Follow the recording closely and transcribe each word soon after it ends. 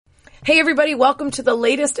Hey everybody, welcome to the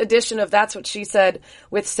latest edition of That's What She Said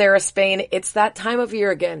with Sarah Spain. It's that time of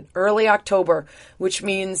year again, early October, which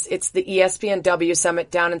means it's the espnW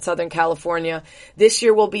Summit down in Southern California. This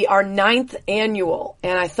year will be our 9th annual,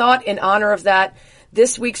 and I thought in honor of that,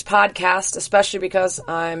 this week's podcast, especially because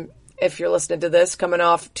if you're listening to this, coming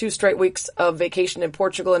off 2 straight weeks of vacation in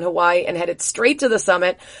Portugal and Hawaii and headed straight to the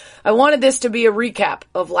summit, I wanted this to be a recap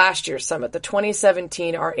of last year's summit, the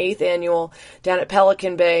 2017, our 8th annual down at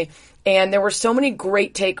Pelican Bay. And there were so many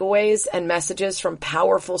great takeaways and messages from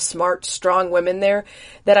powerful, smart, strong women there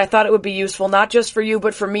that I thought it would be useful, not just for you,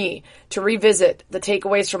 but for me, to revisit the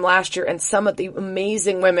takeaways from last year and some of the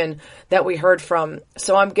amazing women that we heard from.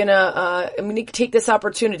 So I'm gonna take this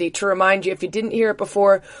opportunity to remind you, if you didn't hear it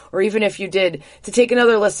before, or even if you did, to take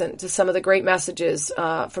another listen to some of the great messages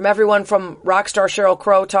from everyone from rock star Sheryl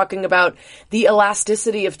Crow talking about the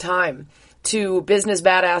elasticity of time, to business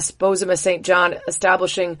badass Bozoma Saint John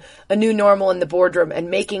establishing a new normal in the boardroom and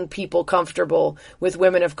making people comfortable with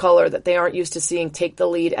women of color that they aren't used to seeing take the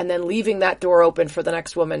lead, and then leaving that door open for the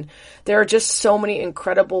next woman. There are just so many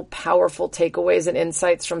incredible, powerful takeaways and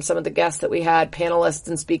insights from some of the guests that we had, panelists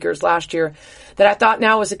and speakers last year, that I thought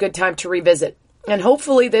now was a good time to revisit. And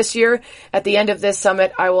hopefully this year, at the end of this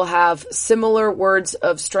summit, I will have similar words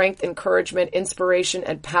of strength, encouragement, inspiration,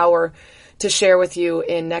 and power to share with you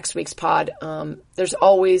in next week's pod. There's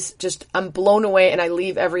always I'm blown away, and I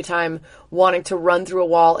leave every time wanting to run through a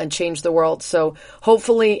wall and change the world. So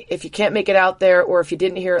hopefully, if you can't make it out there, or if you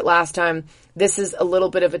didn't hear it last time, this is a little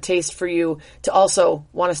bit of a taste for you to also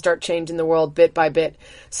want to start changing the world bit by bit.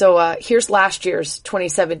 So here's last year's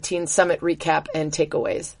 2017 summit recap and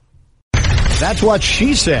takeaways. That's what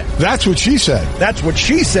she said. That's what she said. That's what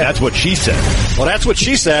she said. That's what she said. Well, that's what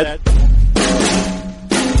she said.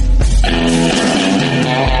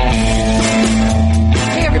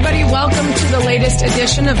 Hey everybody, welcome to the latest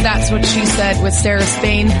edition of That's What She Said with Sarah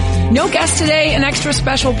Spain. No guest today, an extra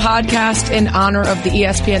special podcast in honor of the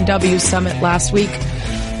espnW Summit last week.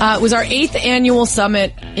 It was our 8th annual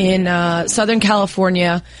summit in Southern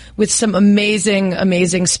California with some amazing,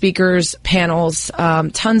 amazing speakers, panels,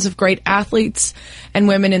 tons of great athletes and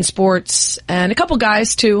women in sports, and a couple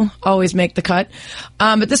guys too, always make the cut.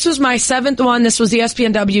 But this was my 7th one. This was the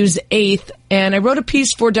espnW's 8th, and I wrote a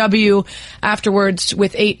piece for W afterwards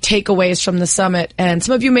with 8 takeaways from the summit, and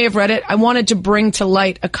some of you may have read it. I wanted to bring to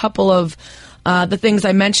light a couple of the things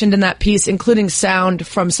I mentioned in that piece, including sound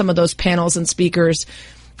from some of those panels and speakers.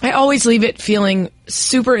 I always leave it feeling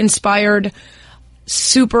super inspired,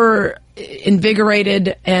 super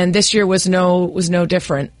invigorated, and this year was no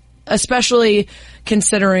different, especially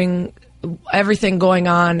considering everything going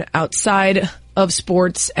on outside of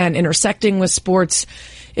sports and intersecting with sports.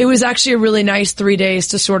 It was actually a really nice 3 days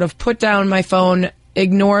to sort of put down my phone,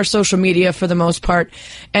 ignore social media for the most part,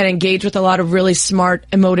 and engage with a lot of really smart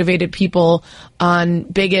and motivated people on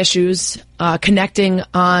big issues, connecting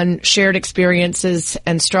on shared experiences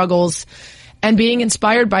and struggles, and being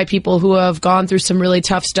inspired by people who have gone through some really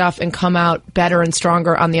tough stuff and come out better and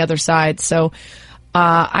stronger on the other side. So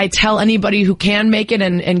I tell anybody who can make it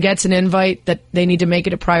and gets an invite that they need to make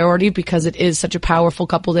it a priority, because it is such a powerful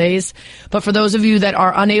couple days. But for those of you that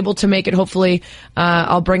are unable to make it, hopefully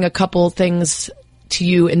I'll bring a couple things to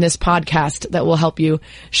you in this podcast that will help you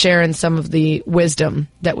share in some of the wisdom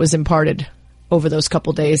that was imparted over those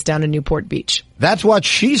couple days down in Newport Beach. That's what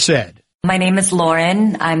she said. My name is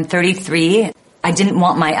Lauren. I'm 33. I didn't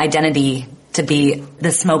want my identity to be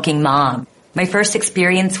the smoking mom. My first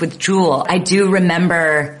experience with Juul, I do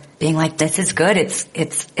remember being like, this is good.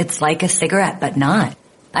 It's like a cigarette, but not.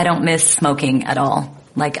 I don't miss smoking at all.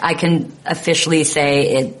 Like, I can officially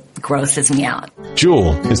say it grosses me out.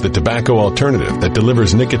 Juul is the tobacco alternative that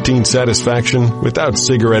delivers nicotine satisfaction without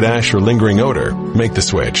cigarette ash or lingering odor. Make the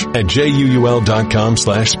switch at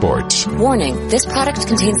JUUL.com/sports. Warning, this product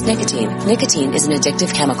contains nicotine. Nicotine is an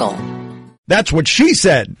addictive chemical. That's what she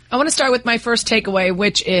said. I want to start with my first takeaway,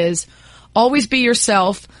 which is always be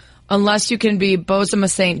yourself, unless you can be Bozoma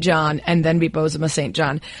Saint John and then be Bozoma Saint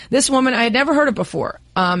John. This woman, I had never heard of before.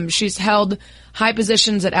 She's held high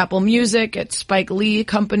positions at Apple Music, at Spike Lee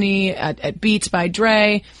Company, at Beats by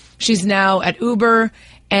Dre. She's now at Uber,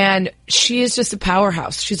 and she is just a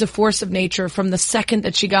powerhouse. She's a force of nature. From the second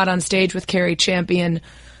that she got on stage with Carrie Champion,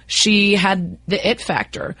 she had the it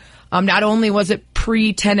factor. Not only was it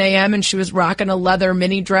pre-10 a.m. and she was rocking a leather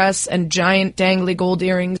mini dress and giant dangly gold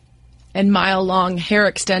earrings and mile-long hair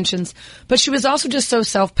extensions, but she was also just so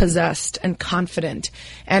self-possessed and confident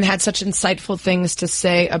and had such insightful things to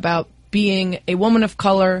say about being a woman of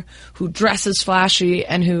color who dresses flashy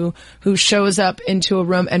and who shows up into a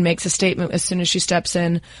room and makes a statement as soon as she steps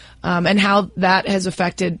in, and how that has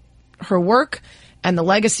affected her work and the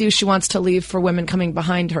legacy she wants to leave for women coming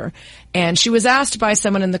behind her. And she was asked by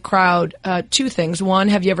someone in the crowd two things. One,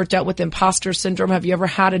 have you ever dealt with imposter syndrome? Have you ever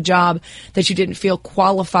had a job that you didn't feel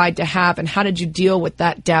qualified to have? And how did you deal with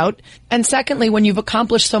that doubt? And secondly, when you've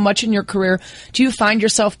accomplished so much in your career, do you find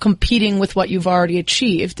yourself competing with what you've already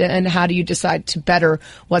achieved? And how do you decide to better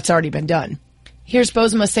what's already been done? Here's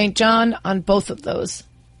Bozoma Saint John on both of those.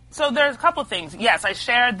 So there's a couple things. Yes, I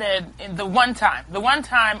shared that the one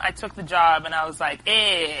time I took the job and I was like,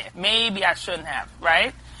 maybe I shouldn't have,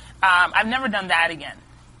 right? I've never done that again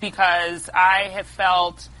because I have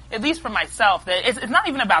felt, at least for myself, that it's not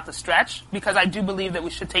even about the stretch, because I do believe that we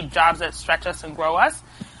should take jobs that stretch us and grow us.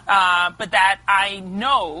 But that I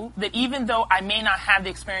know that even though I may not have the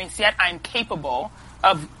experience yet, I'm capable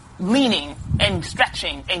of leaning and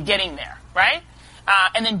stretching and getting there, right?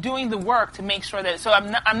 And then doing the work to make sure that, so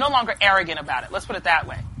I'm no longer arrogant about it. Let's put it that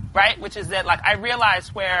way, right? Which is that, like, I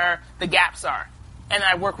realize where the gaps are, and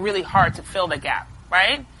I work really hard to fill the gap,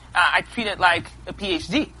 right? I treat it like a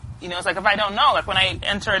PhD. You know, it's like if I don't know, like when I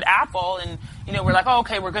entered Apple and, you know, we're like, oh,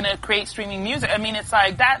 okay, we're going to create streaming music. I mean, it's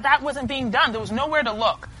like that wasn't being done. There was nowhere to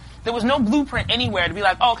look. There was no blueprint anywhere to be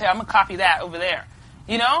like, oh, okay, I'm going to copy that over there.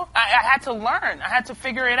 You know, I had to learn. I had to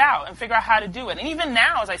figure it out and figure out how to do it. And even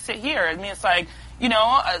now, as I sit here, I mean, it's like, you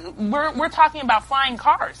know, we're talking about flying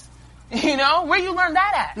cars. You know, where you learn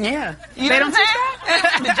that at? Yeah. You know what I'm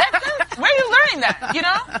saying? The Jetsons? Where are you learning that? You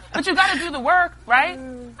know? But you got to do the work, right?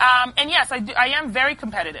 And yes, I am very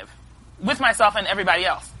competitive with myself and everybody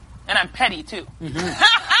else. And I'm petty, too. Mm-hmm.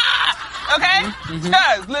 Okay?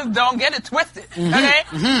 Because don't get it twisted. Okay?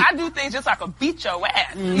 I do things just like a beat your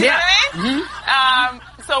ass. You know what I mean?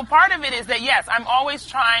 So part of it is that, yes, I'm always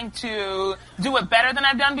trying to do it better than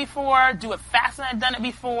I've done before, do it faster than I've done it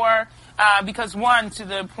before. Because one, to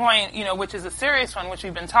the point, you know, which is a serious one, which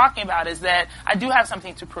we've been talking about, is that I do have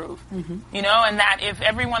something to prove. You know, and that if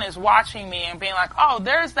everyone is watching me and being like, oh,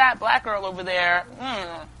 there's that black girl over there,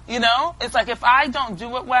 you know, it's like if I don't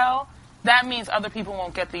do it well, that means other people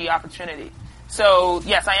won't get the opportunity. So,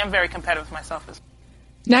 yes, I am very competitive with myself as well.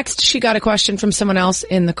 Next, she got a question from someone else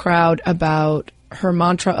in the crowd about her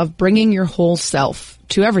mantra of bringing your whole self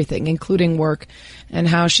to everything, including work, and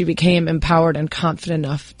how she became empowered and confident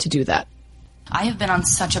enough to do that. I have been on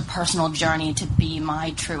such a personal journey to be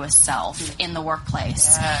my truest self in the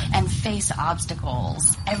workplace and face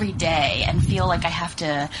obstacles every day and feel like I have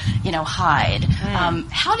to, you know, hide.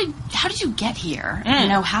 How did you get here? You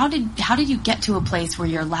know, how did you get to a place where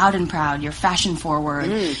you're loud and proud, you're fashion forward,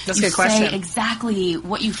 that's a you good question. say exactly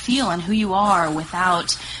what you feel and who you are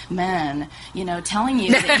without men, you know, telling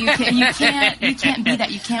you that you can't be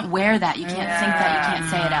that, you can't wear that, you can't think that, you can't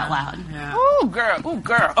say it out loud. Ooh,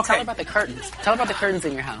 girl. Okay. Tell about the curtains. Tell about the curtains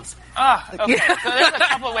in your house. Oh, okay. So there's a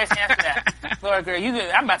couple of ways to answer that. Lord, girl,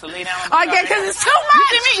 I'm about to lay down. I get because it's too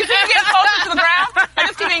much. You see me getting closer to the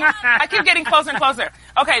ground? I keep getting closer and closer.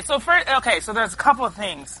 Okay, so there's a couple of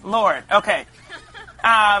things. Lord, okay.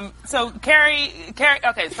 So Carrie,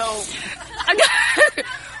 okay, so.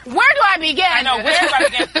 Where do I begin? I know, where do I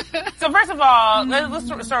begin? So first of all, let's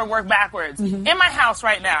sort of work backwards. In my house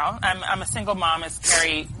right now, I'm a single mom, as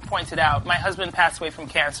Carrie pointed out. My husband passed away from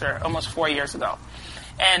cancer almost 4 years ago.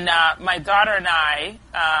 And my daughter and I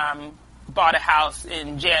bought a house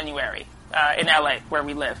in January in LA, where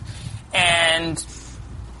we live. And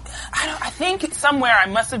I think somewhere I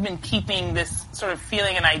must have been keeping this sort of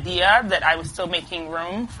feeling and idea that I was still making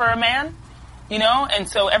room for a man. You know, and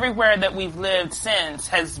so everywhere that we've lived since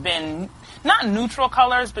has been not neutral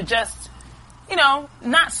colors, but just, you know,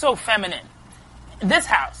 not so feminine. This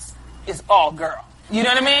house is all girl. You know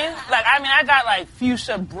what I mean? Like, I got like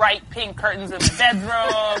fuchsia, bright pink curtains in the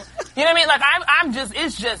bedroom. You know what I mean? Like,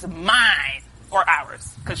 it's just mine or ours,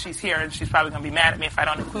 because she's here and she's probably going to be mad at me if I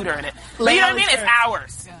don't include her in it. But you know what I mean? It's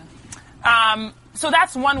ours. Yeah. So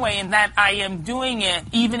that's one way in that I am doing it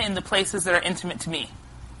even in the places that are intimate to me.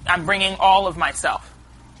 I'm bringing all of myself,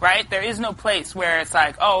 right? There is no place where it's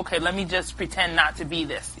like, oh, okay, let me just pretend not to be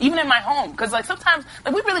this. Even in my home. Because, like, sometimes,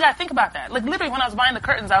 like, we really got to think about that. Like, literally, when I was buying the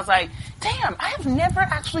curtains, I was like, damn, I have never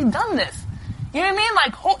actually done this. You know what I mean?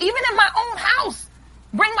 Like, even in my own house,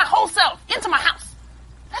 bring my whole self into my house.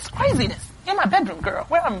 That's craziness. In my bedroom, girl,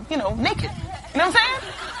 where I'm, you know, naked. You know what I'm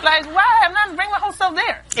saying? Like, why have not bring my whole self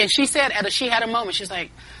there? And she said, she had a moment, she's like,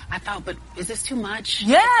 I thought, but is this too much?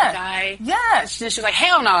 Yeah. Guy? Yeah. She's like,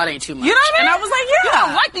 hell no, it ain't too much. You know what I mean? And I was like, yeah. You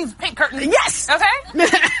don't like these pink curtains. Yes.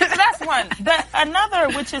 Okay? So that's one.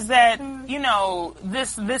 Another, which is that, you know,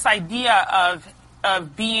 this idea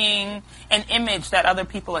of being an image that other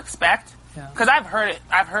people expect Because I've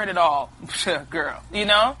heard it all, girl, you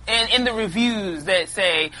know? And in the reviews that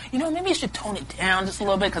say, you know, maybe you should tone it down just a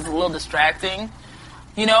little bit because it's a little distracting,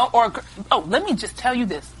 you know? Or, oh, let me just tell you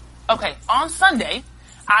this. Okay, on Sunday,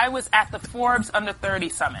 I was at the Forbes Under 30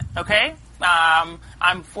 Summit, okay?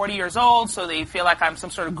 I'm 40 years old, so they feel like I'm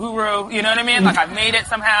some sort of guru, you know what I mean? Like I've made it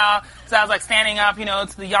somehow. So I was like standing up, you know,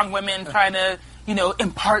 to the young women trying to, you know,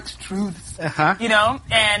 impart truths, you know?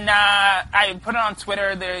 And I put it on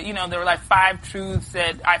Twitter. There were like 5 truths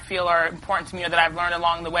that I feel are important to me or that I've learned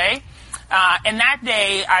along the way. And that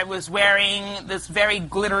day I was wearing this very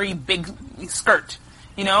glittery big skirt,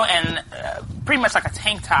 you know, and pretty much like a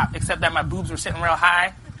tank top, except that my boobs were sitting real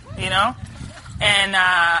high, you know? And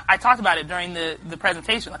I talked about it during the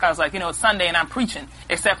presentation. Like I was like, you know, it's Sunday and I'm preaching,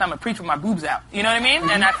 except I'm a preacher with my boobs out. You know what I mean?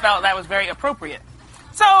 And I felt that was very appropriate.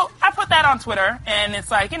 So I put that on Twitter, and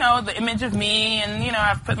it's like, you know, the image of me, and, you know,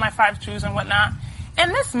 I've put my 5 truths and whatnot.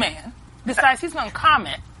 And this man decides he's going to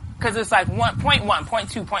comment, because it's like 1.1,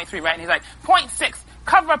 0.2, 0.3, right? And he's like, 0.6,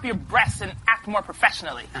 cover up your breasts and act more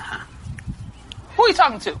professionally. Who are you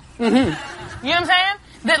talking to? You know what I'm saying?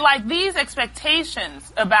 That, like, these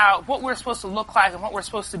expectations about what we're supposed to look like and what we're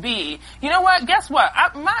supposed to be, you know what? Guess what?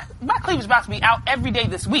 My cleavage's about to be out every day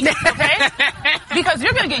this week, okay? Because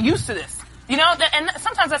you're going to get used to this. You know, and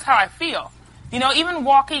sometimes that's how I feel. You know, even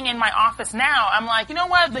walking in my office now, I'm like, you know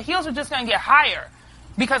what? The heels are just going to get higher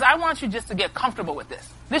because I want you just to get comfortable with this.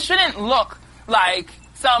 This shouldn't look like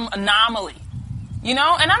some anomaly. You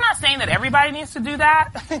know, and I'm not saying that everybody needs to do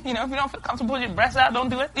that. You know, if you don't feel comfortable with your breasts out, don't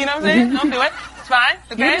do it. You know what I'm saying? Don't do it. It's fine.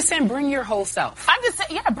 Okay? You're just saying bring your whole self. I'm just saying,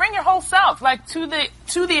 yeah, bring your whole self, like, to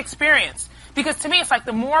the experience. Because to me, it's like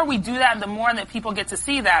the more we do that and the more that people get to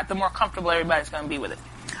see that, the more comfortable everybody's going to be with it.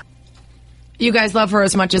 You guys love her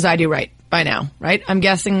as much as I do right by now, right? I'm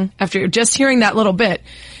guessing after just hearing that little bit,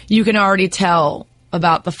 you can already tell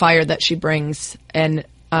about the fire that she brings. And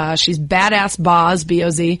she's Badass Boz,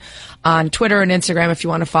 B-O-Z, on Twitter and Instagram if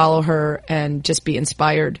you want to follow her and just be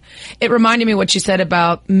inspired. It reminded me what she said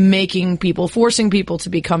about forcing people to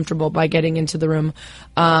be comfortable by getting into the room.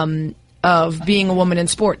 Of being a woman in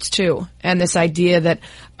sports too. And this idea that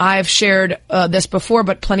I've shared this before,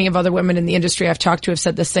 but plenty of other women in the industry I've talked to have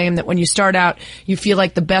said the same, that when you start out, you feel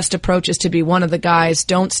like the best approach is to be one of the guys.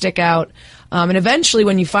 Don't stick out. And eventually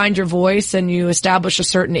when you find your voice and you establish a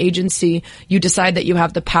certain agency, you decide that you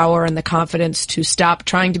have the power and the confidence to stop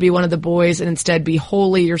trying to be one of the boys and instead be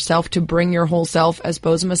wholly yourself, to bring your whole self, as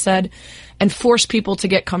Bozoma said, and force people to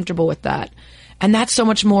get comfortable with that. And that's so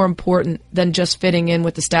much more important than just fitting in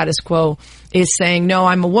with the status quo, is saying, no,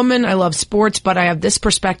 I'm a woman, I love sports, but I have this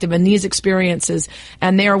perspective and these experiences,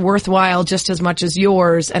 and they are worthwhile just as much as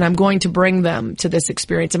yours, and I'm going to bring them to this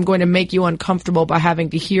experience. I'm going to make you uncomfortable by having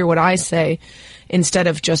to hear what I say instead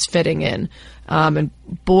of just fitting in. And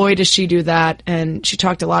boy, does she do that. And she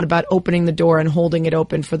talked a lot about opening the door and holding it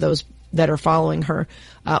open for those that are following her.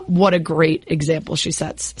 What a great example she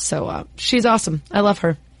sets. So she's awesome. I love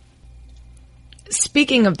her.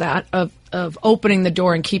 Speaking of that, of opening the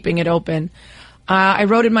door and keeping it open, I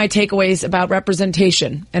wrote in my takeaways about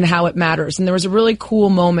representation and how it matters. And there was a really cool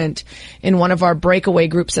moment in one of our breakaway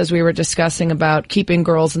groups as we were discussing about keeping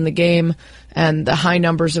girls in the game and the high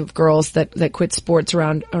numbers of girls that quit sports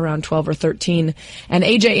around 12 or 13. And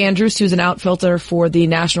AJ Andrews, who's an outfielder for the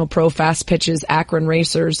National Pro Fast Pitches Akron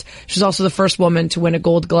Racers, she's also the first woman to win a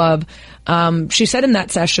Gold Glove. She said in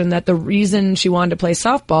that session that the reason she wanted to play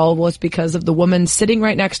softball was because of the woman sitting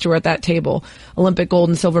right next to her at that table, Olympic gold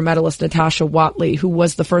and silver medalist Natasha Watley, who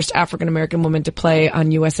was the first African-American woman to play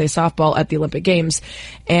on USA Softball at the Olympic Games.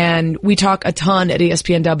 And we talk a ton at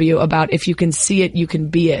espnW about if you can see it, you can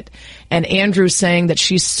be it. And Andrew saying that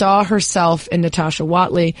she saw herself in Natasha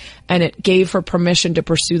Watley and it gave her permission to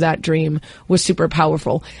pursue that dream was super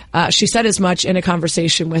powerful. She said as much in a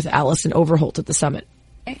conversation with Allison Overholt at the summit.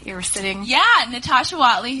 You were sitting. Yeah, Natasha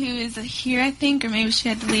Watley, who is here, I think, or maybe she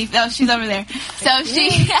had to leave. Oh, she's over there. So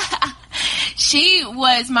she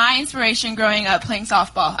was my inspiration growing up playing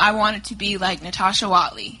softball. I wanted to be like Natasha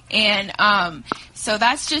Watley. And so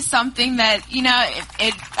that's just something that, you know,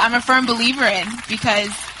 I'm a firm believer in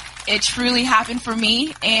because it truly happened for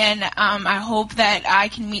me. And I hope that I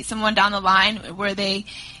can meet someone down the line where they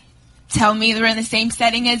tell me they're in the same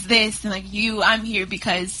setting as this. And like, I'm here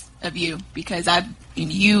because of you, because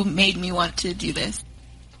you made me want to do this.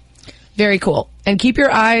 Very cool. And keep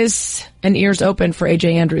your eyes and ears open for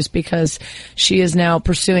AJ Andrews because she is now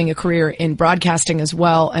pursuing a career in broadcasting as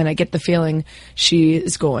well. And I get the feeling she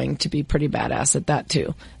is going to be pretty badass at that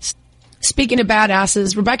too. Speaking of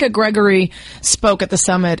badasses, Rebecca Gregory spoke at the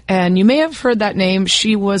summit, and you may have heard that name.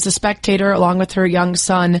 She was a spectator along with her young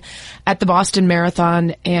son at the Boston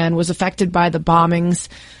Marathon and was affected by the bombings,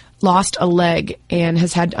 lost a leg, and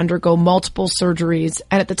has had to undergo multiple surgeries.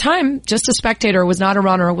 And at the time, just a spectator, was not a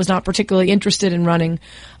runner, was not particularly interested in running.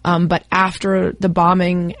 But after the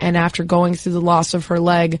bombing and after going through the loss of her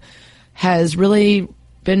leg, has really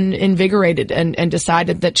been invigorated and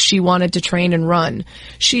decided that she wanted to train and run.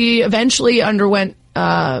 She eventually underwent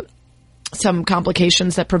some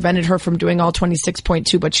complications that prevented her from doing all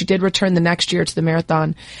 26.2, but she did return the next year to the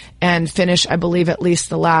marathon and finish, I believe, at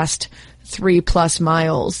least the last 3+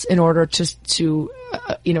 miles in order to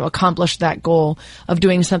accomplish that goal of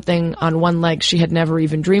doing something on one leg she had never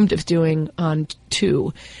even dreamed of doing on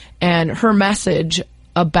two. And her message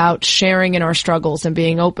about sharing in our struggles and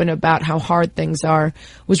being open about how hard things are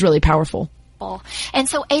was really powerful. And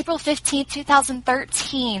so April 15th,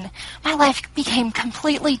 2013, my life became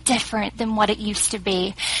completely different than what it used to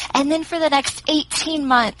be. And then for the next 18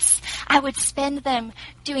 months, I would spend them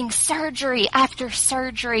doing surgery after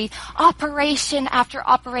surgery, operation after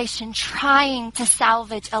operation, trying to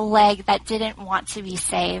salvage a leg that didn't want to be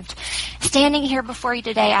saved. Standing here before you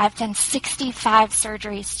today, I've done 65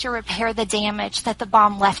 surgeries to repair the damage that the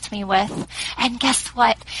bomb left me with. And guess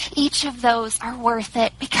what? Each of those are worth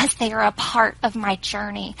it because they are a part of my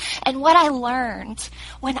journey. And what I learned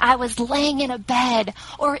when I was laying in a bed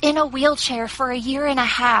or in a wheelchair for a year and a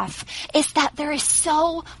half is that there is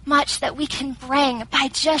so much that we can bring by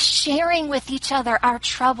just sharing with each other our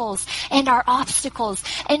troubles and our obstacles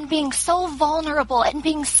and being so vulnerable and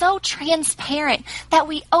being so transparent that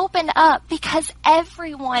we open up, because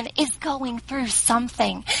everyone is going through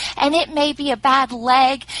something. And it may be a bad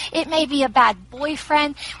leg, it may be a bad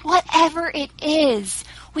boyfriend, whatever it is,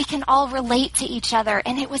 we can all relate to each other,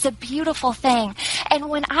 and it was a beautiful thing. And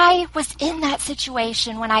when I was in that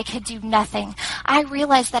situation, when I could do nothing, I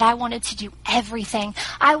realized that I wanted to do everything.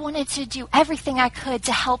 I wanted to do everything I could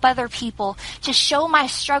to help other people, to show my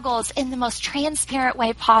struggles in the most transparent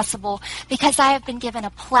way possible, because I have been given a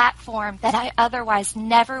platform that I otherwise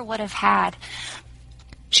never would have had.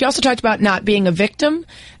 She also talked about not being a victim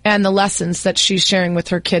and the lessons that she's sharing with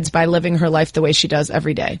her kids by living her life the way she does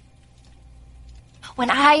every day. When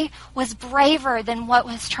I was braver than what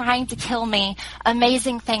was trying to kill me,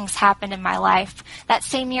 amazing things happened in my life. That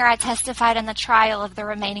same year I testified in the trial of the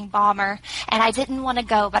remaining bomber, and I didn't want to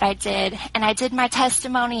go, but I did. And I did my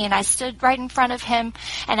testimony, and I stood right in front of him,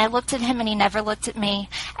 and I looked at him, and he never looked at me.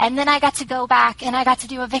 And then I got to go back, and I got to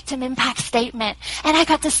do a victim impact statement, and I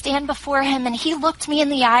got to stand before him, and he looked me in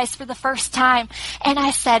the eyes for the first time, and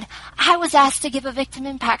I said, I was asked to give a victim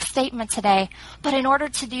impact statement today, but in order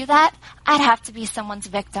to do that, I'd have to be someone's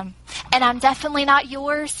victim. And I'm definitely not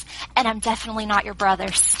yours, and I'm definitely not your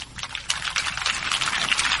brother's.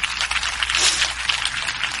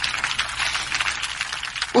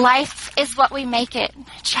 Life is what we make it.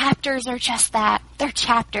 Chapters are just that. They're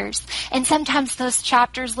chapters. And sometimes those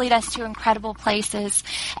chapters lead us to incredible places.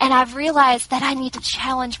 And I've realized that I need to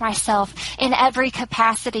challenge myself in every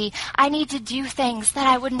capacity. I need to do things that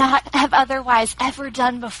I would not have otherwise ever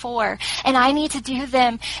done before. And I need to do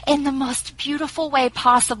them in the most beautiful way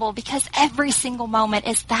possible, because every single moment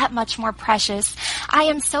is that much more precious. I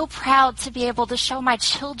am so proud to be able to show my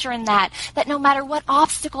children that no matter what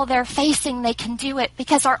obstacle they're facing, they can do it,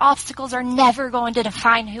 because our obstacles are never going to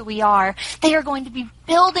define who we are. They are going to be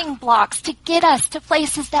building blocks to get us to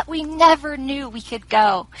places that we never knew we could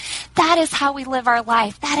go. That is how we live our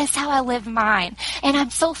life. That is how I live mine. And I'm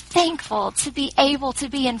so thankful to be able to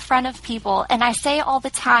be in front of people. And I say all the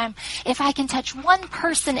time, if I can touch one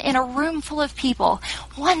person in a room full of people,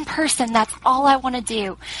 one person, that's all I want to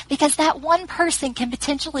do. Because that one person can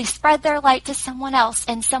potentially spread their light to someone else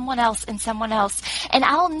and someone else and someone else. And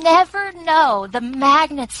I'll never know the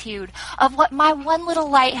magnitude of what my one little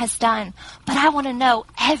light has done. But I want to know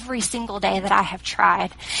every single day that I have tried.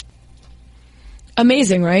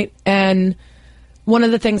 Amazing, right? And one of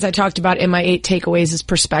the things I talked about in my 8 takeaways is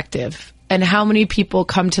perspective, and how many people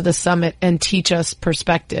come to the summit and teach us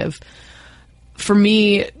perspective. For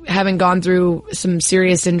me, having gone through some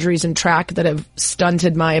serious injuries in track that have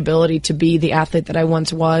stunted my ability to be the athlete that I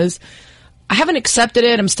once was, I haven't accepted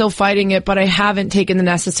it. I'm still fighting it, but I haven't taken the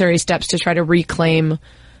necessary steps to try to reclaim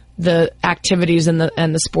the activities and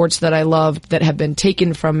the sports that I loved that have been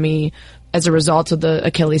taken from me as a result of the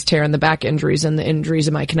Achilles tear and the back injuries and the injuries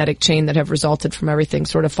in my kinetic chain that have resulted from everything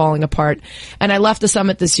sort of falling apart. And I left the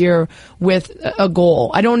summit this year with a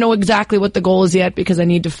goal. I don't know exactly what the goal is yet, because I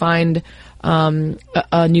need to find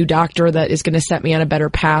a new doctor that is going to set me on a better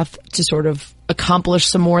path to sort of accomplish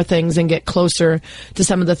some more things and get closer to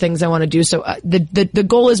some of the things I want to do. So the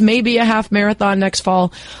goal is maybe a half marathon next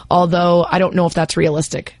fall, although I don't know if that's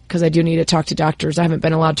realistic because I do need to talk to doctors. I haven't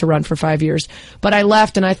been allowed to run for 5 years. But I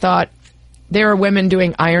left and I thought, there are women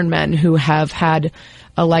doing Ironman who have had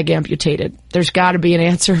a leg amputated. There's got to be an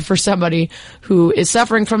answer for somebody who is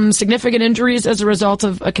suffering from significant injuries as a result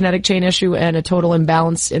of a kinetic chain issue and a total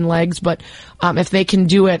imbalance in legs. But if they can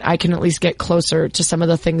do it, I can at least get closer to some of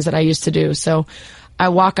the things that I used to do. So I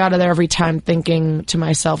walk out of there every time thinking to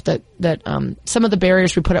myself that some of the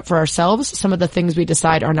barriers we put up for ourselves, some of the things we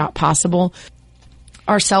decide are not possible,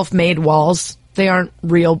 are self-made walls. They aren't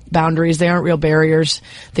real boundaries. They aren't real barriers.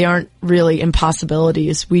 They aren't really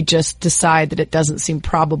impossibilities. We just decide that it doesn't seem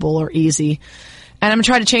probable or easy. And I'm going to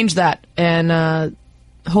try to change that. And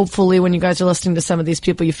hopefully when you guys are listening to some of these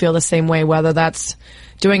people, you feel the same way, whether that's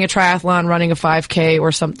doing a triathlon, running a 5K,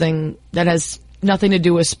 or something that has nothing to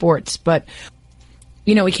do with sports. But,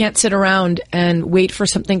 you know, we can't sit around and wait for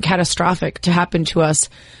something catastrophic to happen to us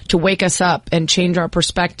to wake us up and change our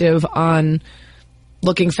perspective on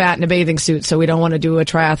looking fat in a bathing suit so we don't want to do a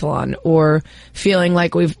triathlon, or feeling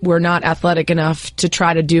like we're not athletic enough to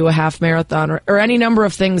try to do a half marathon, or any number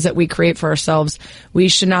of things that we create for ourselves. We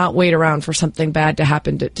should not wait around for something bad to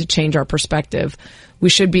happen to change our perspective. We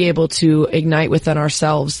should be able to ignite within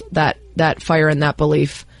ourselves that fire and that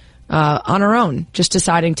belief on our own, just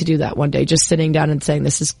deciding to do that one day, just sitting down and saying,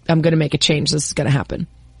 I'm going to make a change. This is going to happen.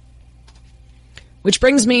 Which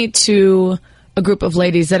brings me to a group of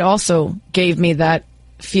ladies that also gave me that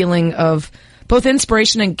feeling of both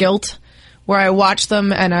inspiration and guilt, where I watched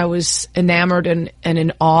them and I was enamored and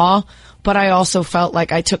in awe, but I also felt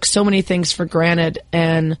like I took so many things for granted,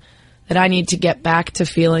 and that I need to get back to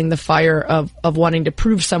feeling the fire of wanting to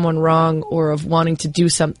prove someone wrong, or of wanting to do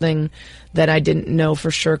something that I didn't know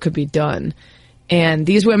for sure could be done. And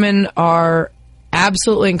these women are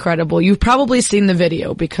absolutely incredible. You've probably seen the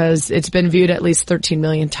video because it's been viewed at least 13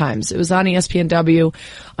 million times. It was on espnW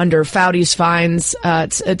under Foudy's Finds.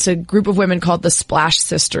 It's a group of women called the Splash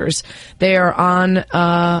Sisters. They are on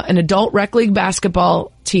an adult rec league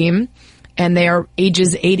basketball team, and they are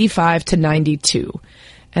ages 85 to 92.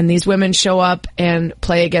 And these women show up and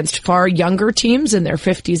play against far younger teams in their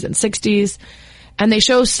 50s and 60s. And they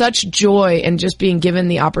show such joy in just being given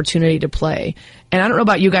the opportunity to play. And I don't know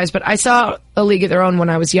about you guys, but I saw A League of Their Own when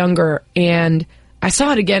I was younger, and I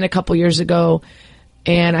saw it again a couple years ago,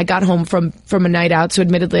 and I got home from a night out, so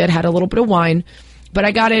admittedly I'd had a little bit of wine, but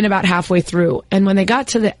I got in about halfway through. And when they got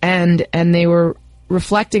to the end and they were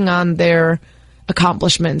reflecting on their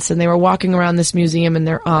accomplishments and they were walking around this museum in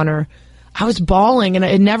their honor, I was bawling, and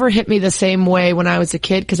it never hit me the same way when I was a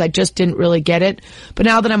kid because I just didn't really get it. But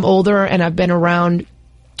now that I'm older and I've been around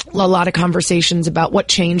a lot of conversations about what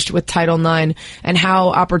changed with Title IX and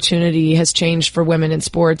how opportunity has changed for women in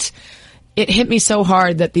sports, it hit me so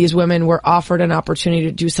hard that these women were offered an opportunity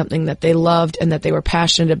to do something that they loved and that they were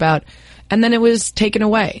passionate about, and then it was taken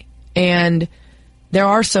away. And there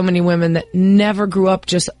are so many women that never grew up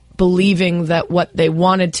just believing that what they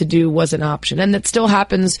wanted to do was an option. And that still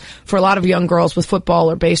happens for a lot of young girls with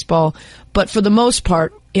football or baseball. But for the most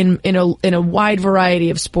part, in a wide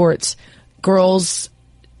variety of sports, girls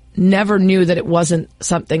never knew that it wasn't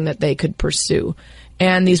something that they could pursue.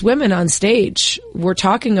 And these women on stage were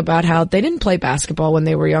talking about how they didn't play basketball when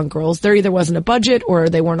they were young girls. There either wasn't a budget or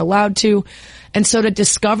they weren't allowed to. And so to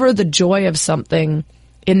discover the joy of something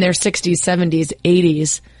in their 60s, 70s,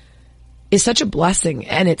 80s is such a blessing.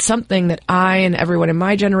 And it's something that I and everyone in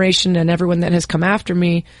my generation and everyone that has come after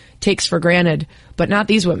me takes for granted, but not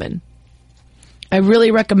these women. I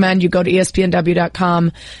really recommend you go to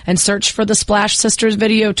espnW.com and search for the Splash Sisters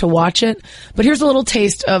video to watch it. But here's a little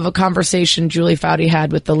taste of a conversation Julie Foudy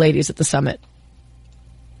had with the ladies at the summit.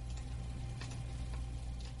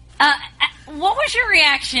 What was your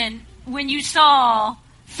reaction when you saw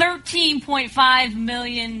 13.5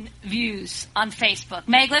 million views on Facebook?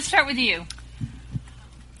 Meg, let's start with you.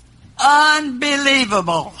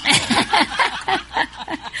 Unbelievable.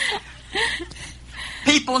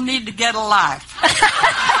 People need to get a life.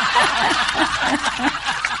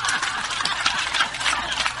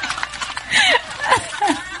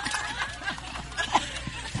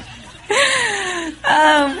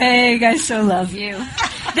 Oh, Meg, I so love you.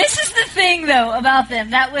 This is the thing, though, about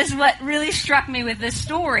them. That was what really struck me with this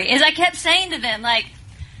story, is I kept saying to them, like,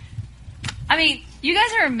 I mean, you guys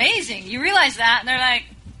are amazing. You realize that? And they're like,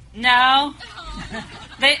 no.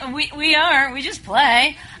 We aren't. We just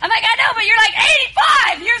play. I'm like, I know, but you're like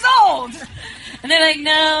 85 years old. And they're like,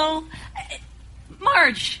 no.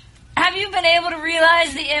 Marge, have you been able to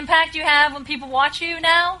realize the impact you have when people watch you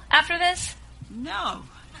now after this? No.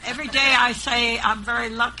 Every day I say I'm very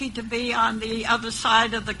lucky to be on the other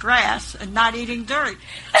side of the grass and not eating dirt.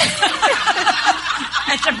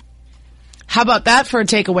 How about that for a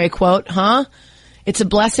takeaway quote, huh? It's a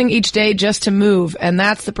blessing each day just to move, and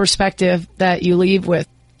that's the perspective that you leave with.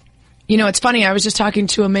 You know, it's funny, I was just talking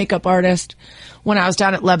to a makeup artist when I was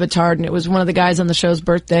down at Le Batard, and it was one of the guys on the show's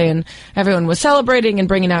birthday, and everyone was celebrating and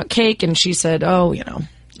bringing out cake, and she said,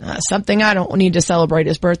 something I don't need to celebrate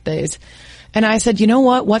is birthdays. And I said, you know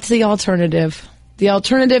what? What's the alternative? The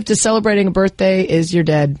alternative to celebrating a birthday is you're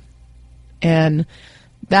dead. And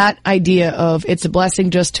that idea of it's a blessing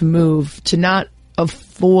just to move, to not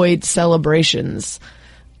avoid celebrations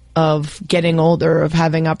of getting older, of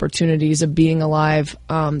having opportunities, of being alive,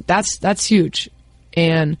 that's huge.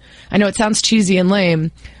 And I know it sounds cheesy and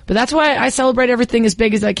lame, but that's why I celebrate everything as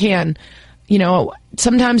big as I can. You know,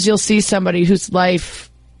 sometimes you'll see somebody whose life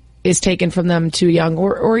is taken from them too young,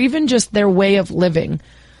 or even just their way of living.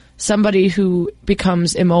 Somebody who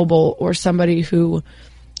becomes immobile, or somebody who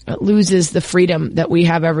loses the freedom that we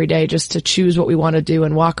have every day just to choose what we want to do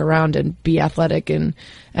and walk around and be athletic and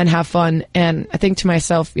have fun. And I think to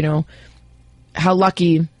myself, you know, how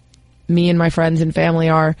lucky me and my friends and family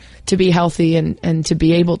are to be healthy and to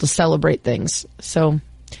be able to celebrate things. So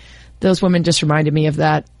those women just reminded me of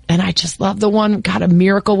that. And I just love the one got a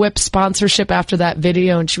Miracle Whip sponsorship after that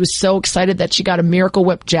video, and she was so excited that she got a Miracle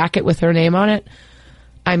Whip jacket with her name on it.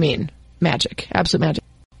 I mean, magic. Absolute magic.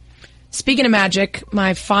 Speaking of magic,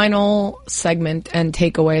 my final segment and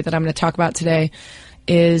takeaway that I'm going to talk about today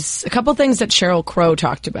is a couple things that Sheryl Crow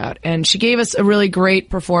talked about. And she gave us a really great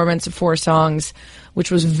performance of 4 songs,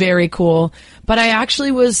 which was very cool. But I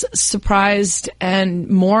actually was surprised and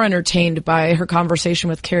more entertained by her conversation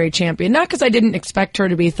with Carrie Champion. Not because I didn't expect her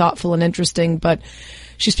to be thoughtful and interesting, but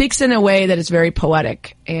she speaks in a way that is very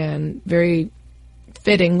poetic and very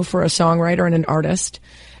fitting for a songwriter and an artist,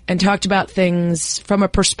 and talked about things from a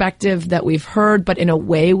perspective that we've heard, but in a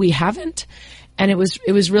way we haven't. And it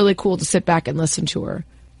was really cool to sit back and listen to her.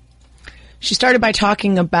 She started by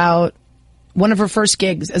talking about one of her first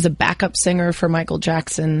gigs as a backup singer for Michael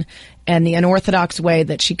Jackson and the unorthodox way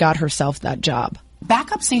that she got herself that job.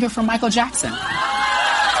 Backup singer for Michael Jackson.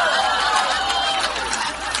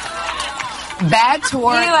 Bad Tour,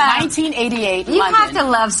 1988. You London. have to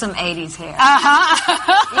love some 80s hair. Uh-huh.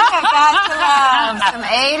 You have got to love some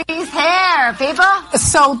 80s hair, people.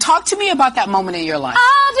 So talk to me about that moment in your life.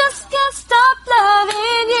 I just can't stop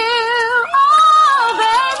loving you. Oh,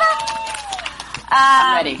 baby.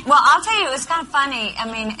 I'm ready. Well, I'll tell you, it was kind of funny. I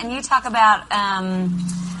mean, and you talk about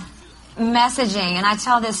messaging, and I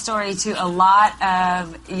tell this story to a lot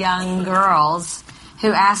of young girls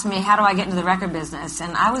who asked me, how do I get into the record business?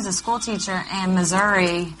 And I was a school teacher in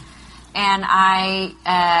Missouri, and I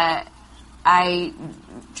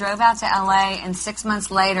drove out to L.A., and 6 months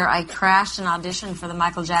later, I crashed an audition for the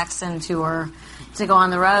Michael Jackson tour to go on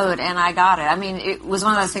the road, and I got it. I mean, it was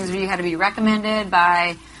one of those things where you had to be recommended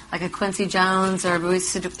by, like, a Quincy Jones or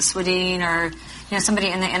Bruce Swedeen or, you know, somebody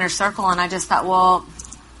in the inner circle, and I just thought, well,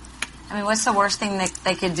 I mean, what's the worst thing that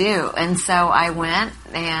they could do? And so I went,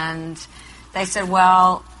 and they said,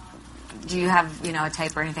 well, do you have, you know, a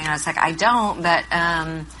tape or anything? And I was like, I don't, but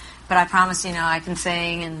I promise, you know, I can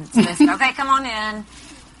sing. And so they said, okay, come on in.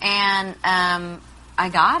 And I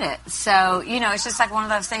got it. So, you know, it's just like one of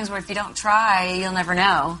those things where if you don't try, you'll never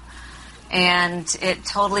know. And it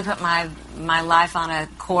totally put my life on a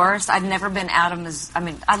course. I'd never been out of,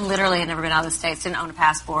 I literally had never been out of the States, didn't own a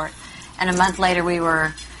passport. And a month later, we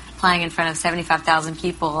were playing in front of 75,000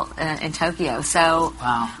 people in Tokyo. So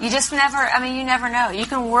wow. You just never, you never know. You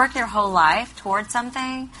can work your whole life towards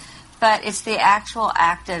something, but it's the actual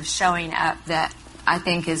act of showing up that I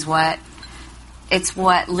think is what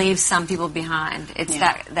leaves some people behind. It's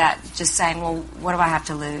that just saying, well, what do I have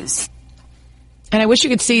to lose? And I wish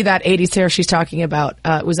you could see that 80s hair she's talking about.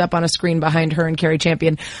 It was up on a screen behind her and Carrie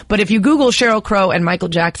Champion. But if you Google Sheryl Crow and Michael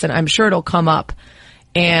Jackson, I'm sure it'll come up.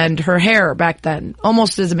 And her hair back then,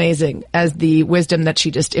 almost as amazing as the wisdom that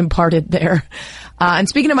she just imparted there. And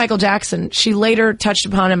speaking of Michael Jackson, she later touched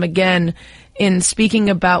upon him again in speaking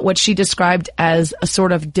about what she described as a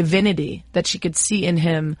sort of divinity that she could see in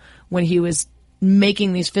him when he was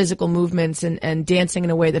making these physical movements and dancing in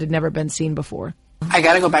a way that had never been seen before. I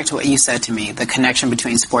got to go back to what you said to me, the connection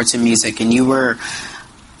between sports and music. And you were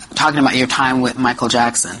talking about your time with Michael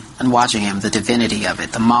Jackson and watching him, the divinity of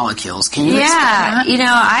it, the molecules. Can you explain that? You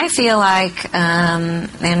know, I feel like,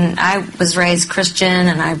 and I was raised Christian,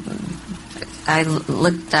 and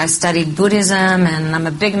I studied Buddhism, and I'm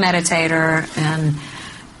a big meditator, and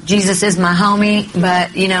Jesus is my homie.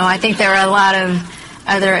 But, you know, I think there are a lot of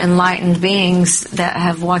other enlightened beings that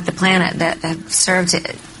have walked the planet that have served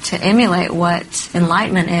emulate what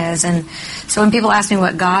enlightenment is. And so when people ask me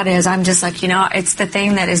what God is, I'm just like, it's the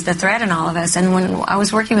thing that is the thread in all of us. And when I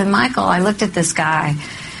was working with Michael, I looked at this guy.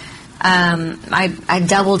 I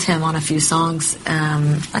doubled him on a few songs.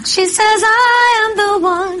 Like, she says, I am the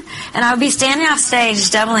one. And I would be standing off stage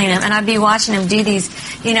doubling him, and I'd be watching him do these,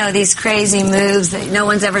 these crazy moves that no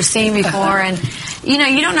one's ever seen before. And, you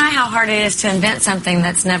don't know how hard it is to invent something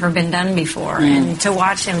that's never been done before. And to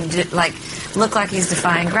watch him, look like he's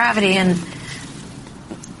defying gravity. And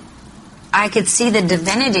I could see the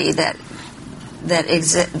divinity that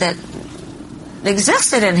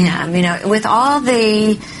existed in him, with all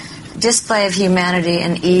the display of humanity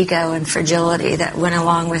and ego and fragility that went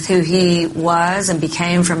along with who he was and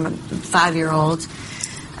became from a 5-year-old.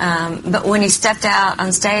 But when he stepped out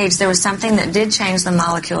on stage, there was something that did change the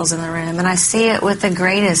molecules in the room. And I see it with the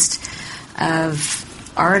greatest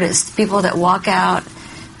of artists, people that walk out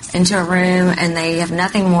into a room and they have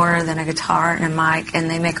nothing more than a guitar and a mic, and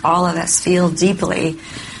they make all of us feel deeply.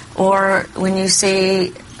 Or when you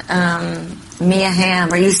see Mia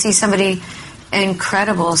Hamm, or you see somebody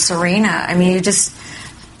incredible, Serena. I mean, and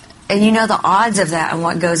the odds of that and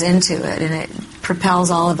what goes into it, and it propels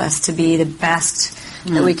all of us to be the best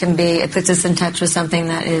that we can be. It puts us in touch with something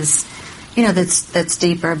that is, that's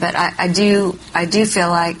deeper. But I do feel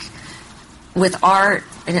like with art,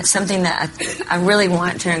 and it's something that I really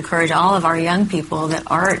want to encourage all of our young people, that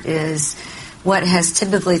art is what has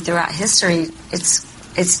typically throughout history, it's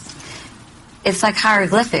like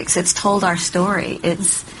hieroglyphics. It's told our story.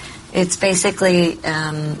 It's basically,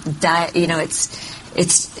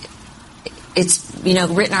 it's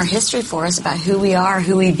written our history for us about who we are,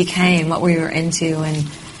 who we became, what we were into, and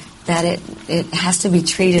that it has to be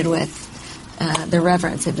treated with the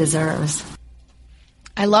reverence it deserves.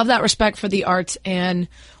 I love that respect for the arts, and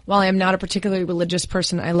while I am not a particularly religious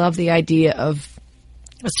person, I love the idea of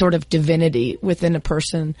a sort of divinity within a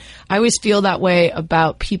person. I always feel that way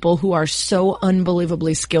about people who are so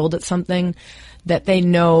unbelievably skilled at something that they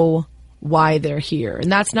know why they're here.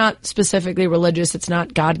 And that's not specifically religious. It's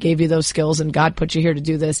not God gave you those skills and God put you here to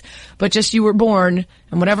do this, but just you were born,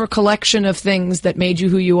 and whatever collection of things that made you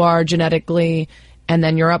who you are genetically, and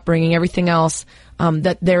then your upbringing, everything else,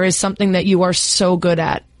 that there is something that you are so good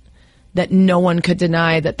at that no one could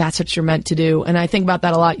deny that that's what you're meant to do. And I think about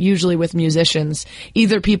that a lot, usually with musicians,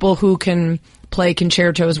 either people who can play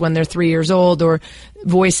concertos when they're 3 years old, or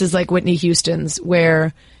voices like Whitney Houston's,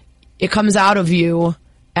 where it comes out of you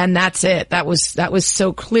and that's it. That was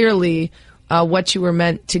so clearly what you were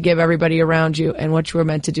meant to give everybody around you and what you were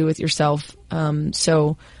meant to do with yourself.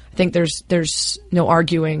 So I think there's no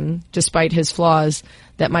arguing, despite his flaws,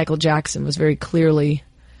 that Michael Jackson was very clearly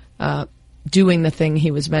doing the thing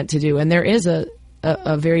he was meant to do. And there is a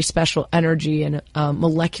very special energy and a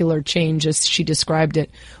molecular change, as she described it,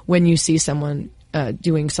 when you see someone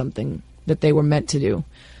doing something that they were meant to do.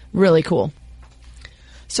 Really cool.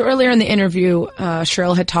 So earlier in the interview,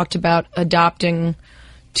 Sheryl had talked about adopting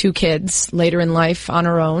 2 kids later in life on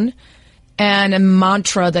her own, and a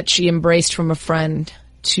mantra that she embraced from a friend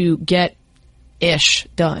to get ish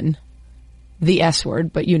done. The S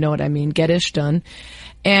word, but you know what I mean. Get ish done.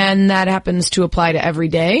 And that happens to apply to every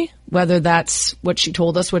day, whether that's what she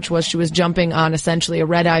told us, which was she was jumping on essentially a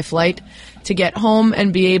red-eye flight to get home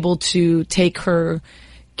and be able to take her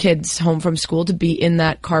kids home from school, to be in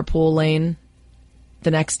that carpool lane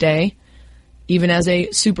the next day. Even as a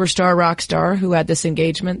superstar rock star who had this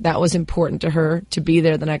engagement, that was important to her, to be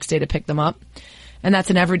there the next day to pick them up. And that's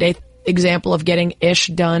an everyday example of getting ish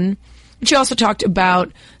done. She also talked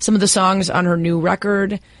about some of the songs on her new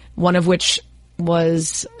record, one of which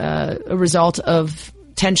was a result of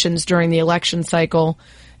tensions during the election cycle.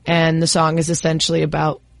 And the song is essentially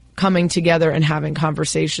about coming together and having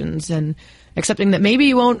conversations and accepting that maybe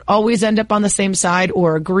you won't always end up on the same side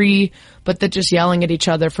or agree, but that just yelling at each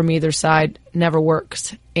other from either side never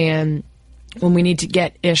works. And when we need to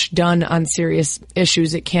get ish done on serious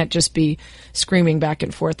issues, it can't just be screaming back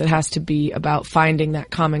and forth. It has to be about finding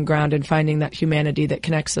that common ground and finding that humanity that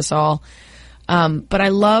connects us all. But I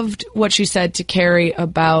loved what she said to Carrie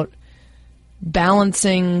about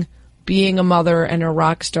balancing being a mother and a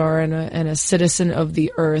rock star and a citizen of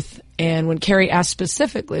the earth. And when Carrie asked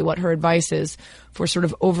specifically what her advice is for sort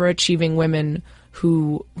of overachieving women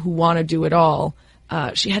who want to do it all,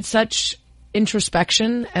 she had such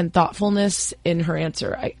introspection and thoughtfulness in her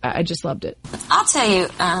answer. I just loved it. I'll tell you,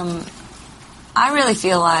 I really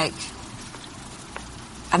feel like,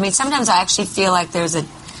 sometimes I actually feel like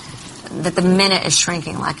that the minute is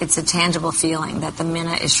shrinking, like it's a tangible feeling that the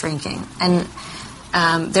minute is shrinking. And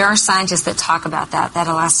there are scientists that talk about that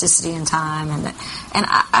elasticity in time, and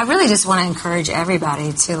I really just want to encourage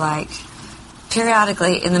everybody to, like,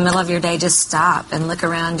 periodically in the middle of your day, just stop and look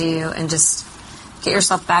around you and just get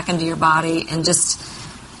yourself back into your body and just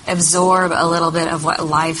absorb a little bit of what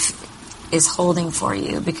life is holding for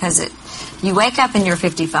you, because you wake up and you're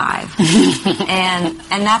 55 and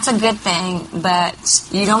that's a good thing, but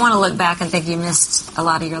you don't want to look back and think you missed a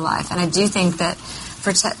lot of your life. And I do think that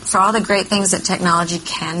for all the great things that technology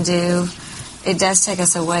can do, it does take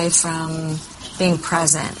us away from being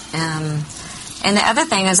present. And the other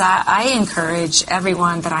thing is I encourage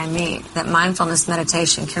everyone that I meet that mindfulness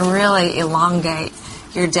meditation can really elongate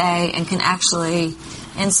your day and can actually,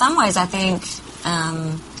 in some ways, I think,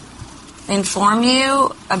 inform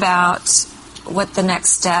you about what the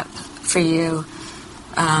next step for you,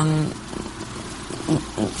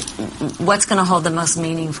 what's going to hold the most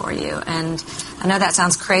meaning for you. And I know that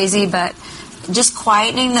sounds crazy, but just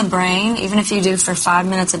quietening the brain, even if you do for 5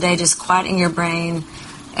 minutes a day, just quieting your brain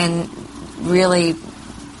and really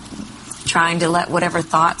trying to let whatever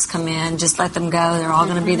thoughts come in, just let them go. They're all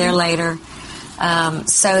going to be there later,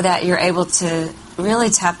 so that you're able to really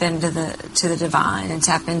tap into the divine and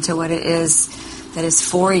tap into what it is that is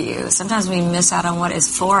for you. Sometimes we miss out on what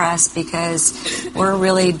is for us because we're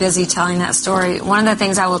really busy telling that story. One of the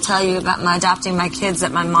things I will tell you about my adopting my kids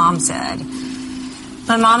that my mom said.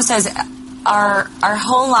 My mom says our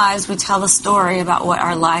whole lives we tell the story about what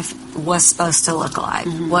our life was supposed to look like,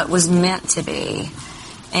 what was meant to be.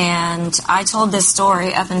 And I told this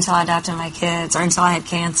story up until I adopted my kids, or until I had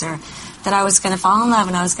cancer, that I was going to fall in love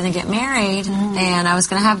and I was going to get married and I was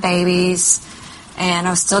going to have babies and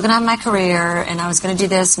I was still going to have my career and I was going to do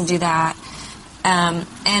this and do that.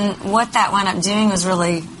 And what that wound up doing was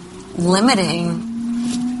really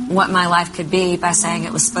limiting what my life could be by saying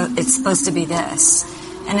it's supposed to be this.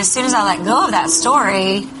 And as soon as I let go of that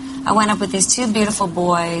story, I went up with these two beautiful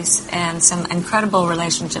boys and some incredible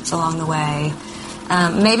relationships along the way.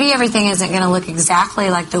 Maybe everything isn't going to look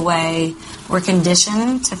exactly like the way we're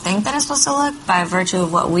conditioned to think that it's supposed to look by virtue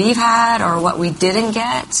of what we've had or what we didn't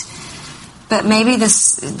get. But maybe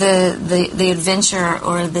the adventure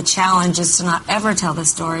or the challenge is to not ever tell the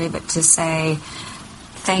story, but to say,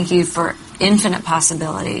 thank you for infinite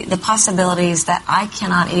possibility. The possibilities that I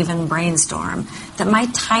cannot even brainstorm, that my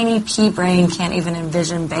tiny pea brain can't even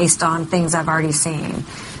envision based on things I've already seen.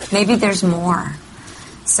 Maybe there's more.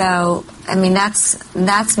 So, I mean, that's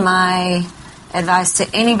my advice to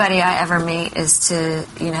anybody I ever meet, is to,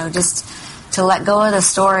 just to let go of the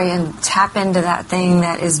story and tap into that thing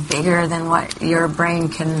that is bigger than what your brain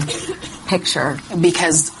can picture.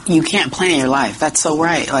 Because you can't plan your life. That's so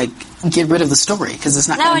right. Like, get rid of the story, because it's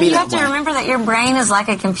not going to be that way. No, and you have to remember that your brain is like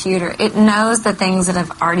a computer. It knows the things that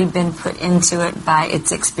have already been put into it by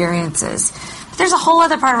its experiences. But there's a whole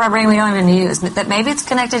other part of our brain we don't even use, that maybe it's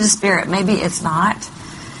connected to spirit, maybe it's not.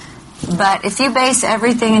 But if you base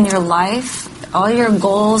everything in your life, all your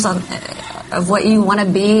goals of what you want to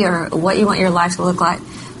be or what you want your life to look like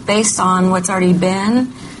based on what's already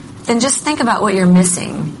been, then just think about what you're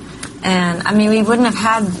missing. And, I mean, we wouldn't have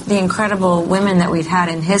had the incredible women that we've had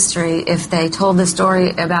in history if they told the story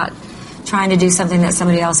about trying to do something that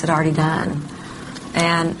somebody else had already done.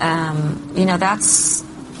 And,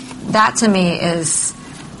 that to me is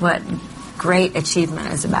what great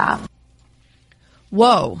achievement is about.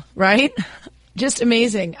 Whoa, right? Just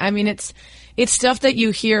amazing. I mean, it's stuff that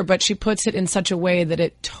you hear, but she puts it in such a way that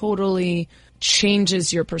it totally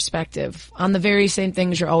changes your perspective on the very same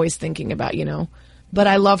things you're always thinking about, But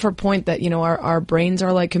I love her point that, our brains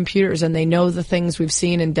are like computers and they know the things we've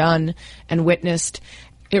seen and done and witnessed.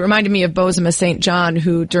 It reminded me of Bozoma Saint John,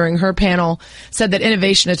 who during her panel said that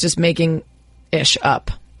innovation is just making ish up.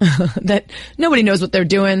 That nobody knows what they're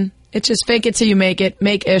doing. It's just fake it till you make it,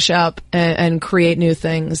 make ish up and create new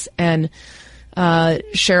things. And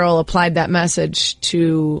Sheryl applied that message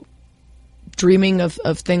to dreaming of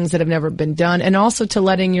things that have never been done, and also to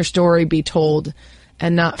letting your story be told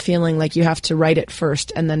and not feeling like you have to write it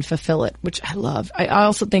first and then fulfill it, which I love. I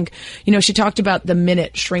also think, she talked about the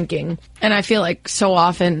minute shrinking. And I feel like so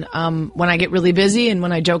often when I get really busy and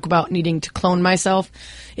when I joke about needing to clone myself,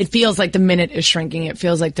 it feels like the minute is shrinking. It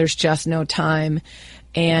feels like there's just no time.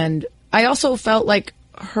 And I also felt like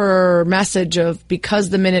her message of, because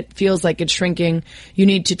the minute feels like it's shrinking, you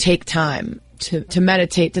need to take time to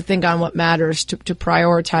meditate, to think on what matters, to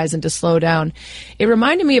prioritize and to slow down. It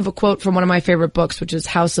reminded me of a quote from one of my favorite books, which is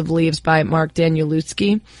House of Leaves by Mark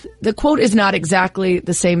Danielewski. The quote is not exactly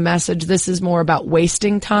the same message. This is more about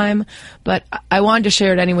wasting time, but I wanted to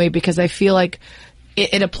share it anyway because I feel like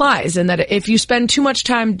it applies in that if you spend too much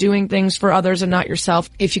time doing things for others and not yourself,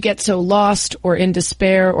 if you get so lost or in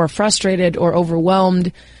despair or frustrated or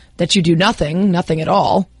overwhelmed that you do nothing at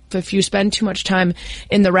all, if you spend too much time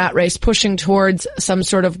in the rat race pushing towards some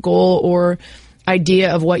sort of goal or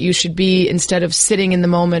idea of what you should be instead of sitting in the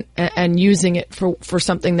moment and using it for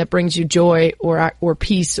something that brings you joy or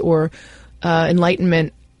peace or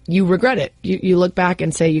enlightenment, you regret it. You look back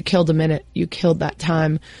and say you killed a minute. You killed that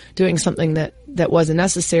time doing something that wasn't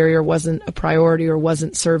necessary or wasn't a priority or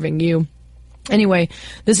wasn't serving you. Anyway,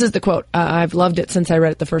 this is the quote. I've loved it since I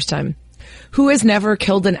read it the first time. Who has never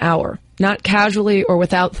killed an hour, not casually or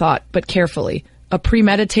without thought, but carefully, a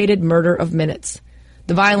premeditated murder of minutes?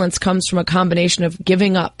 The violence comes from a combination of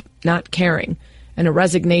giving up, not caring, and a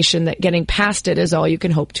resignation that getting past it is all you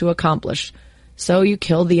can hope to accomplish. So you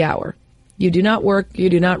kill the hour. You do not work, you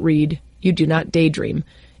do not read, you do not daydream.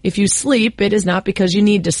 If you sleep, it is not because you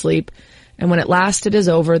need to sleep, and when at last it is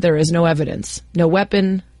over, there is no evidence, no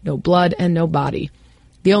weapon, no blood, and no body.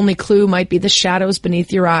 The only clue might be the shadows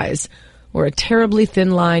beneath your eyes, or a terribly thin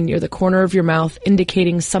line near the corner of your mouth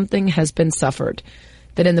indicating something has been suffered,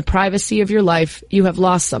 that in the privacy of your life you have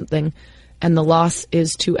lost something, and the loss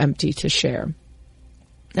is too empty to share.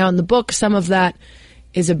 Now in the book, some of that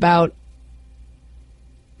is about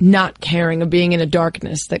not caring, of being in a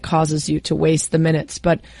darkness that causes you to waste the minutes.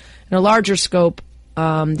 But in a larger scope,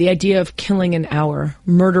 the idea of killing an hour,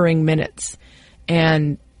 murdering minutes,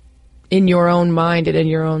 and in your own mind and in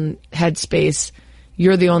your own headspace,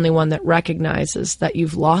 you're the only one that recognizes that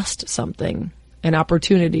you've lost something, an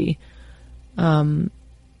opportunity,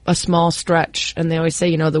 a small stretch. And they always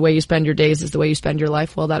say, the way you spend your days is the way you spend your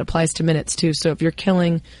life. Well, that applies to minutes too. So if you're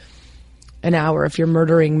killing an hour, if you're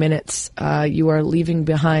murdering minutes, you are leaving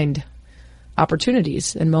behind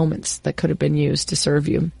opportunities and moments that could have been used to serve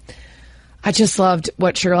you. I just loved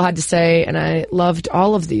what Sheryl had to say, and I loved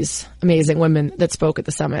all of these amazing women that spoke at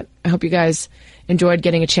the summit. I hope you guys enjoyed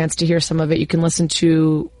getting a chance to hear some of it. You can listen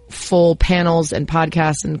to full panels and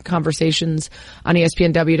podcasts and conversations on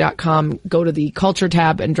espnW.com. Go to the culture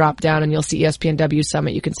tab and drop down and you'll see espnW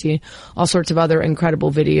Summit. You can see all sorts of other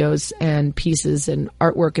incredible videos and pieces and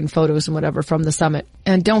artwork and photos and whatever from the summit.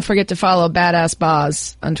 And don't forget to follow Badass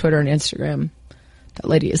Boz on Twitter and Instagram. That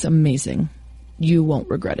lady is amazing. You won't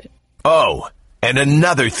regret it. Oh, and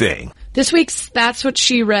another thing. This week's That's What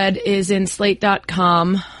She Read is in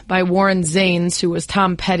Slate.com by Warren Zanes, who was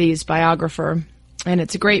Tom Petty's biographer. And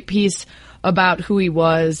it's a great piece about who he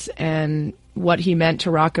was and what he meant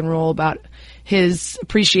to rock and roll, about his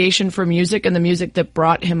appreciation for music and the music that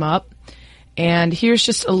brought him up. And here's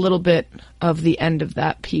just a little bit of the end of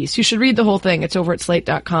that piece. You should read the whole thing. It's over at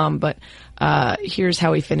Slate.com, but here's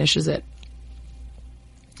how he finishes it.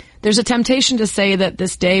 There's a temptation to say that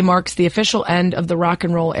this day marks the official end of the rock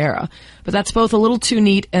and roll era, but that's both a little too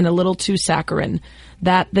neat and a little too saccharine.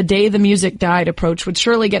 That the day the music died approach would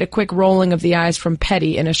surely get a quick rolling of the eyes from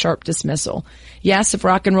Petty in a sharp dismissal. Yes, if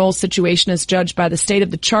rock and roll's situation is judged by the state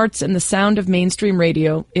of the charts and the sound of mainstream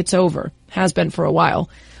radio, it's over. Has been for a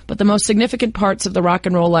while. But the most significant parts of the rock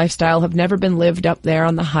and roll lifestyle have never been lived up there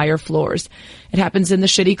on the higher floors. It happens in the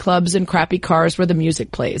shitty clubs and crappy cars where the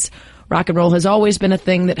music plays. Rock and roll has always been a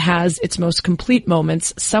thing that has its most complete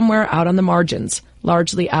moments somewhere out on the margins,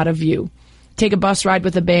 largely out of view. Take a bus ride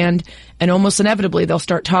with a band, and almost inevitably they'll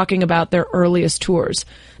start talking about their earliest tours.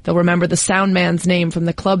 They'll remember the sound man's name from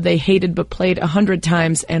the club they hated but played 100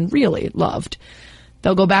 times and really loved.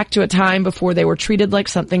 They'll go back to a time before they were treated like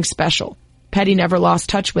something special. Petty never lost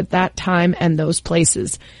touch with that time and those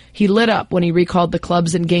places. He lit up when he recalled the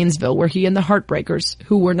clubs in Gainesville where he and the Heartbreakers,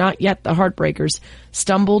 who were not yet the Heartbreakers,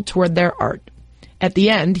 stumbled toward their art. At the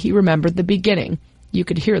end, he remembered the beginning. You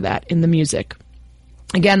could hear that in the music.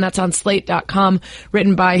 Again, that's on Slate.com,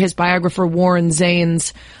 written by his biographer Warren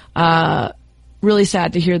Zanes. Really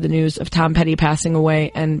sad to hear the news of Tom Petty passing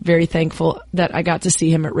away, and very thankful that I got to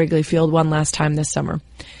see him at Wrigley Field one last time this summer.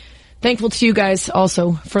 Thankful to you guys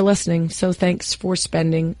also for listening. So thanks for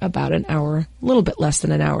spending about an hour, a little bit less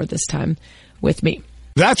than an hour this time, with me.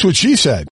 That's what she said.